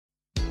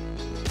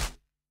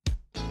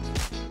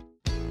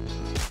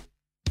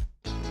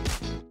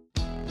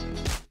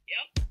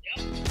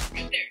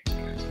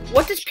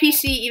what does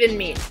PC even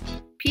mean?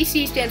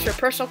 PC stands for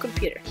personal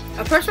computer.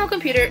 A personal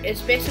computer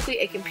is basically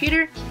a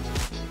computer,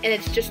 and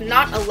it's just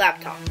not a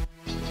laptop.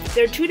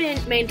 There are two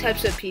main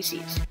types of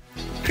PCs.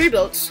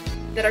 Pre-builts,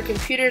 that are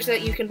computers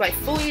that you can buy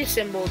fully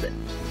assembled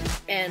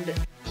and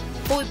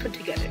fully put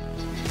together.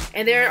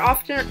 And they are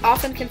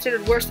often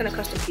considered worse than a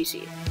custom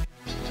PC.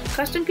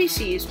 Custom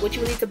PCs, which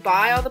you will need to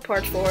buy all the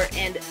parts for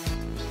and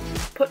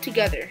put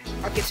together,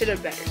 are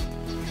considered better.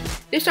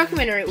 This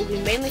documentary will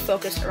be mainly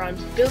focused around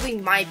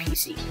building my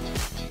PC.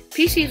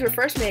 PCs were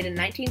first made in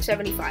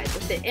 1975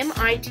 with the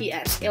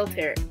MITS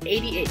Altair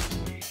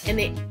 8080 and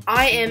the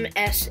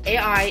IMS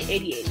AI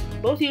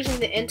 8080, both using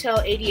the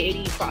Intel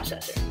 8080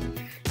 processor.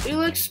 We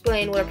will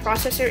explain what a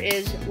processor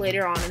is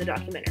later on in the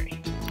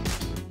documentary.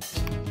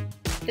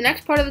 The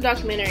next part of the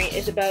documentary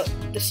is about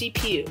the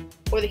CPU,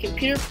 or the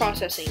computer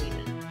processing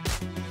unit.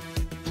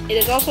 It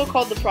is also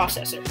called the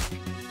processor.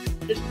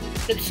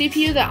 The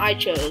CPU that I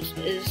chose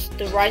is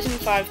the Ryzen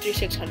 5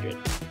 3600.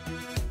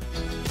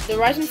 The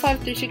Ryzen 5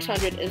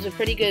 3600 is a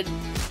pretty good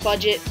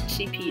budget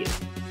CPU.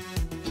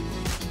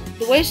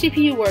 The way a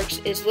CPU works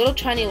is little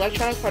tiny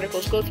electronic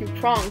particles go through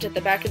prongs at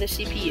the back of the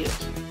CPU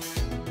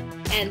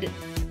and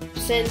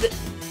send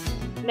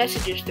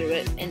messages through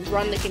it and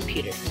run the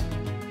computer.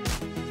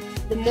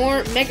 The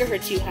more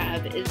megahertz you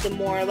have, is the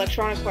more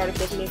electronic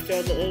particles move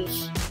through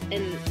those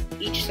in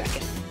each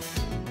second.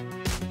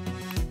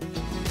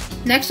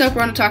 Next up,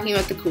 we're on talking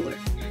about the cooler.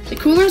 The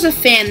cooler is a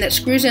fan that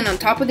screws in on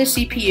top of the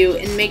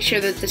CPU and makes sure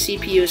that the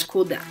CPU is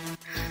cooled down.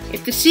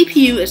 If the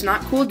CPU is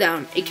not cooled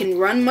down, it can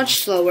run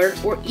much slower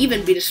or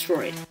even be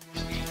destroyed.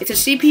 If the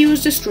CPU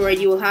is destroyed,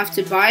 you will have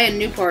to buy a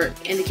new part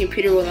and the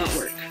computer will not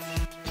work.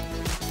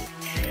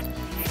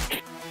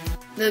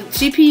 The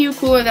CPU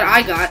cooler that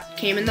I got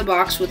came in the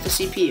box with the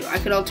CPU. I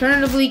could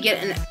alternatively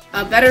get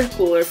a better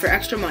cooler for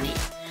extra money,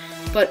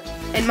 but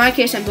in my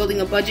case I'm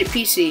building a budget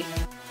PC,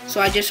 so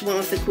I just went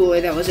with the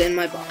cooler that was in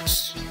my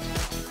box.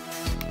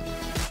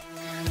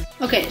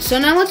 Okay, so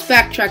now let's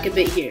backtrack a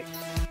bit here.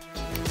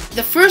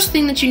 The first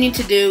thing that you need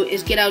to do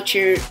is get out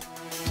your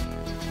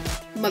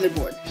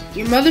motherboard.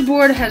 Your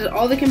motherboard has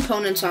all the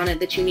components on it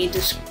that you need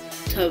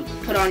to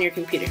put on your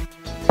computer.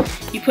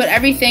 You put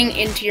everything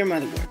into your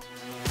motherboard.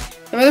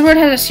 The motherboard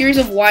has a series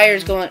of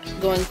wires going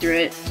through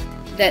it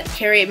that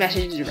carry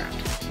messages around.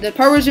 The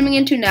part we're zooming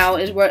into now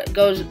is where the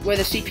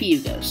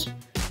CPU goes.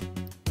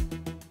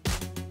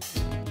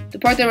 The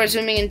part that we're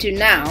zooming into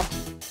now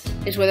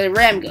is where the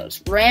RAM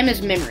goes. RAM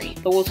is memory,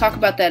 but we'll talk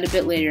about that a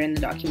bit later in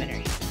the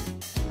documentary.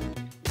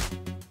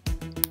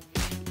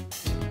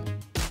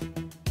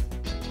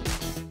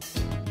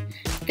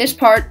 This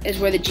part is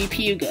where the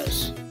GPU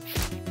goes.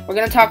 We're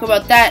going to talk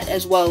about that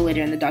as well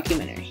later in the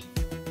documentary.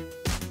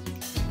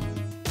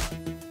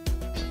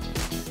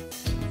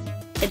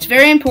 It's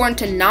very important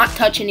to not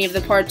touch any of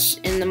the parts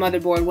in the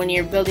motherboard when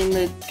you're building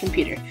the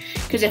computer,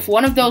 because if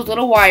one of those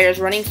little wires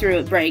running through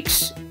it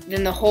breaks,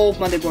 then the whole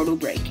motherboard will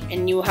break,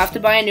 and you will have to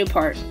buy a new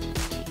part,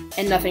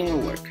 and nothing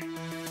will work.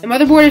 The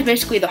motherboard is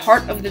basically the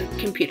heart of the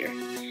computer.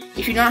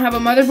 If you don't have a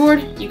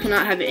motherboard, you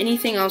cannot have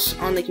anything else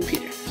on the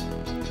computer.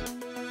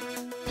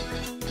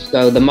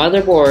 So the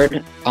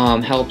motherboard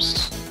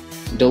helps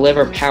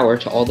deliver power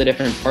to all the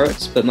different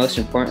parts, but most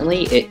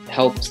importantly, it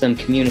helps them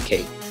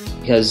communicate,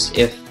 because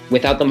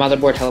without the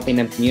motherboard helping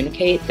them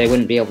communicate, they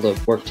wouldn't be able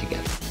to work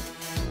together.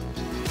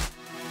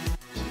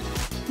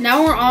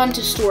 Now we're on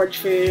to storage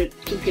for your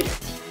computer.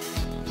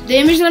 The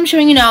image that I'm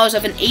showing you now is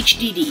of an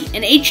HDD.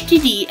 An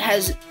HDD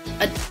has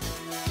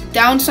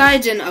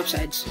downsides and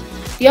upsides.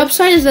 The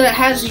upside is that it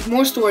has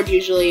more storage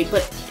usually,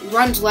 but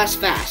runs less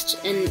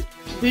fast and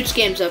boots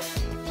games up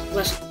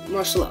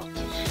more slow.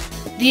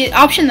 The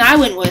option that I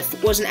went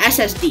with was an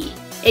SSD.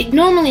 It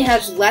normally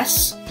has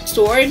less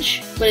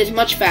storage, but is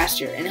much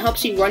faster, and it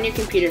helps you run your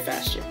computer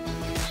faster.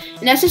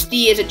 An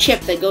SSD is a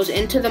chip that goes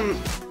into the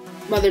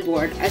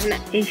motherboard, as an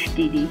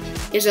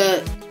HDD is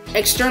a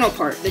external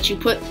part that you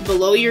put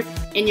below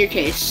in your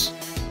case.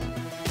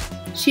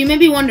 So you may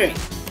be wondering,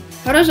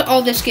 how does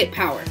all this get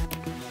power?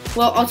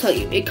 Well, I'll tell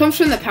you. It comes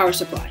from the power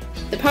supply.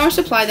 The power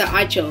supply that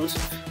I chose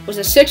was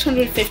a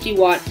 650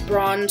 watt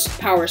bronze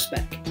power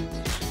spec.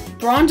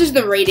 Bronze is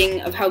the rating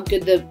of how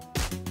good the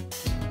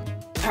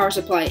power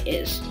supply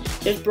is.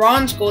 There's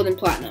bronze, gold, and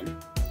platinum.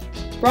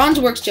 Bronze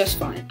works just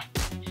fine.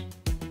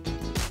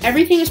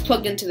 Everything is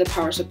plugged into the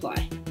power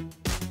supply.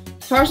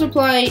 The power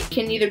supply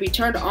can either be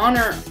turned on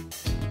or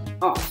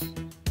off.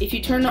 If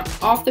you turn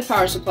off the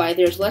power supply,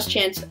 there's less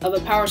chance of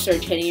a power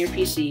surge hitting your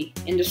PC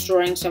and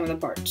destroying some of the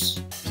parts.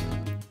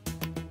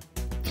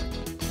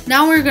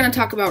 Now we're going to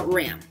talk about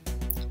RAM.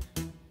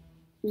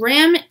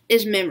 RAM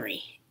is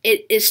memory.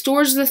 It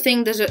stores the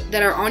things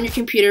that are on your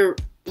computer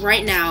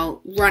right now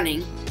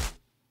running,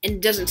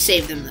 and doesn't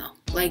save them though,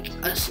 like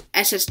a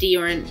SSD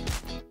or an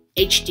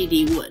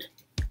HDD would.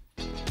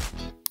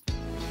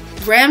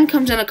 RAM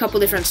comes in a couple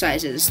different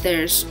sizes.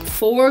 There's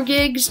 4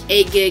 gigs,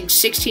 8 gigs,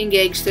 16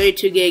 gigs,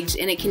 32 gigs,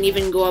 and it can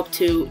even go up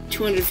to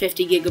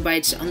 250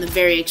 gigabytes on the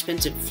very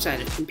expensive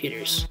side of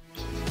computers.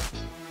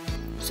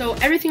 So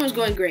everything was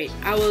going great.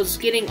 I was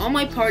getting all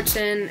my parts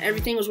in,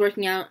 everything was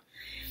working out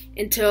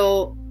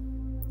until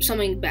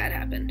something bad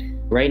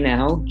happened. Right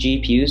now,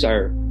 GPUs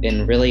are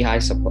in really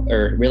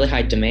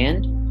high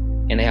demand,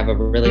 and they have a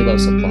really low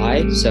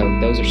supply, so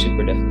those are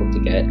super difficult to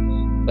get.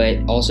 But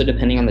also,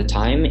 depending on the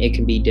time, it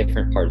can be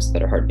different parts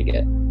that are hard to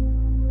get.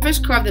 The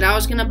graphics card that I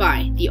was gonna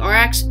buy, the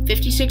RX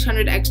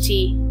 5600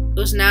 XT,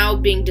 was now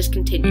being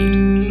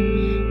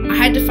discontinued. I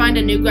had to find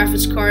a new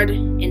graphics card,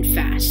 and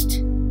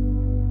fast.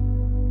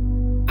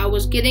 I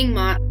was getting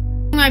my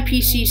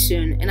PC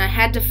soon, and I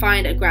had to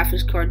find a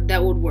graphics card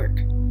that would work.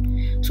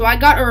 So I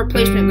got a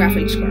replacement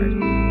graphics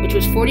card, which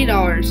was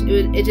 $40.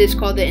 It is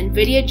called the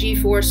NVIDIA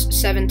GeForce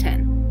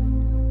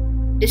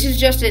 710. This is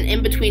just an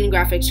in-between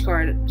graphics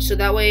card, so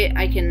that way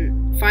I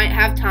can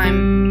have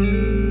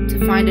time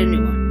to find a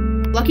new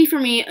one. Lucky for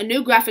me, a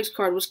new graphics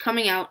card was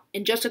coming out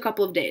in just a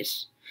couple of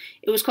days.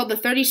 It was called the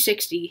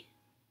 3060.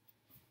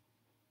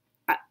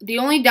 The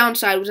only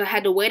downside was I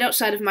had to wait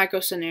outside of Micro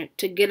Center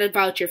to get a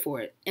voucher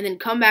for it, and then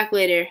come back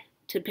later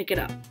to pick it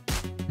up.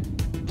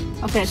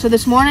 Okay, so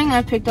this morning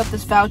I picked up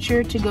this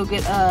voucher to go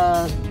get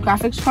a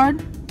graphics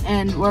card,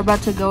 and we're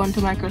about to go into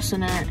Micro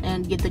Center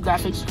and get the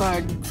graphics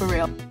card for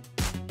real.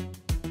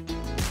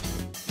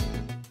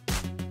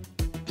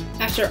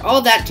 After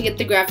all that to get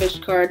the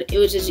graphics card, it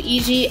was as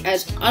easy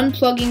as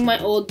unplugging my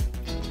old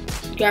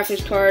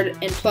graphics card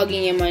and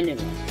plugging in my new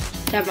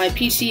one to have my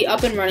PC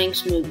up and running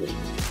smoothly.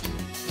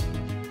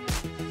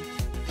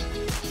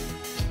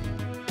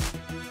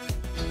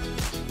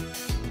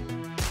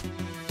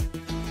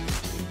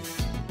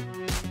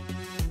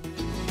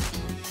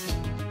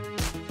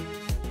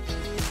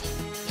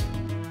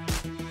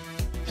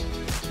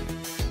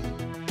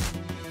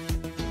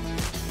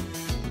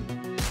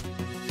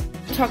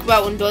 Talk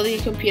about when building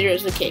a computer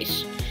is the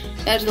case.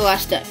 That is the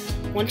last step.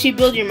 Once you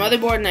build your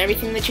motherboard and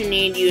everything that you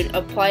need, you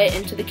apply it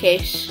into the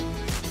case,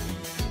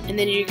 and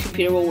then your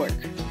computer will work.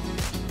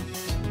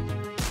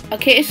 A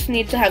case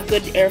needs to have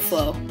good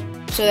airflow,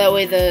 so that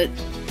way the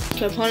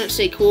components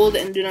stay cooled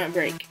and do not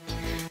break.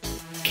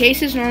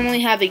 Cases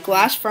normally have a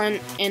glass front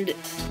and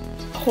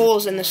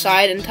holes in the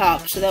side and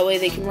top, so that way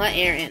they can let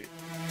air in.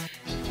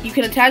 You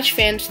can attach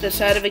fans to the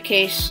side of a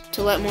case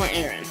to let more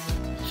air in,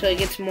 so it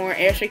gets more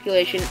air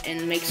circulation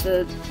and makes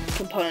the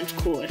components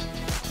cooler.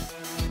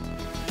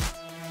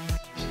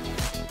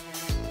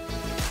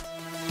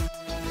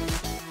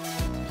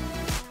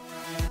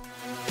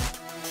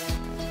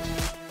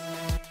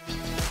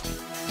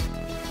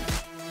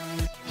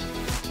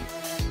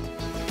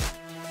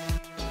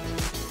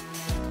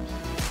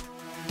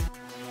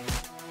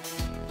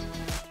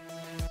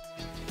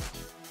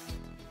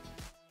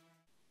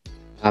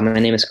 My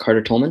name is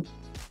Carter Tolman.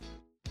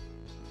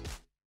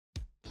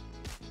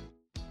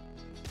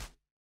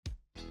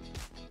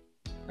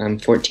 I'm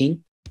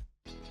 14.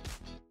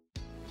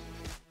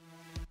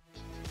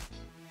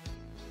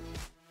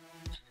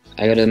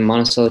 I go to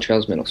Monticello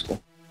Trails Middle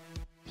School.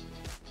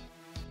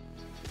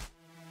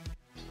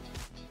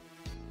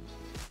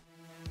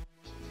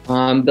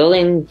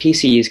 Building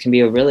PCs can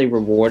be a really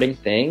rewarding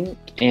thing,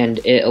 and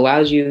it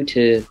allows you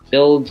to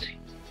build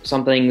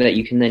something that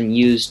you can then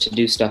use to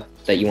do stuff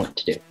that you want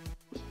to do.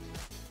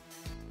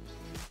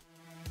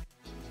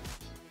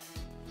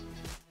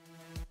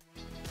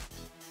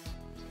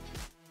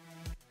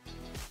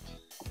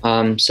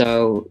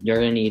 So you're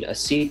going to need a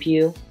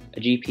CPU, a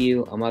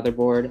GPU, a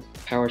motherboard,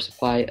 a power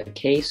supply, a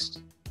case,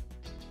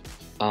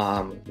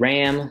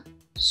 RAM,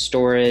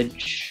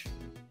 storage.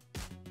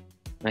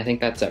 I think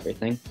that's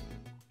everything.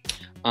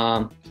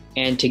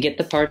 And to get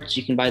the parts,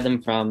 you can buy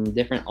them from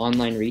different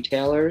online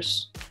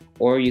retailers,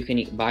 or you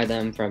can buy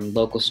them from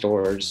local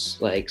stores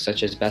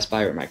such as Best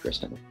Buy or Micro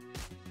Center.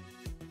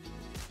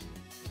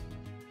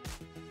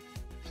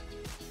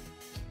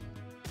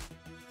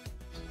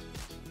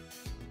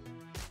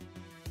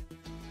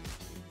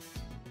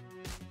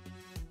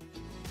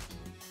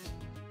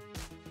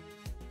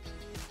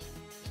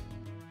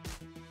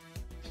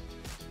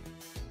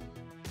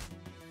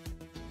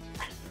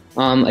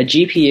 A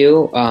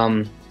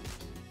GPU,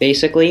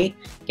 basically,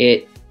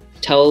 it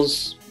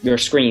tells your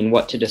screen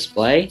what to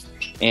display,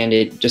 and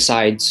it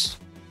decides,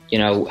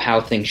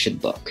 how things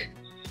should look.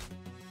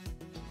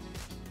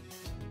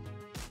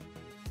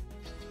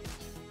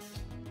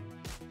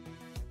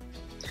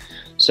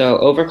 So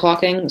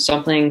overclocking,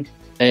 something,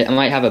 it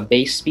might have a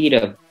base speed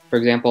of, for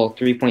example,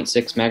 3.6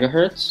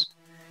 megahertz,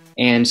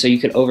 and so you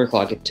could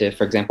overclock it to,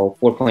 for example,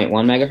 4.1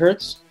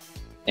 megahertz,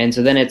 and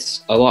so then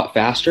it's a lot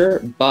faster,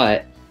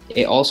 but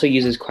it also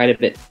uses quite a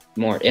bit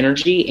more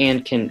energy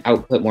and can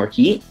output more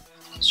heat,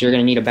 so you're going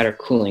to need a better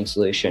cooling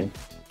solution.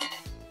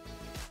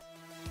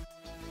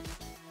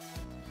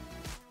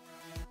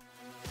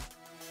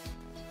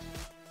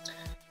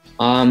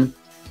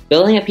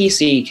 Building a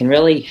PC can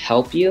really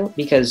help you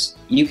because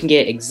you can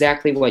get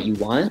exactly what you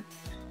want,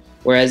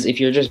 whereas if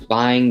you're just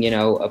buying,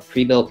 a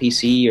pre-built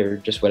PC or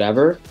just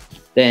whatever,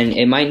 then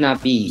it might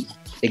not be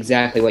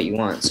exactly what you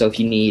want. So if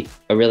you need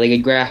a really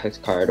good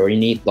graphics card or you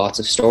need lots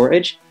of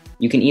storage,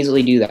 you can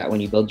easily do that when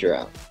you build your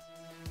own.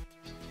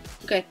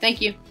 Okay,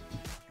 thank you.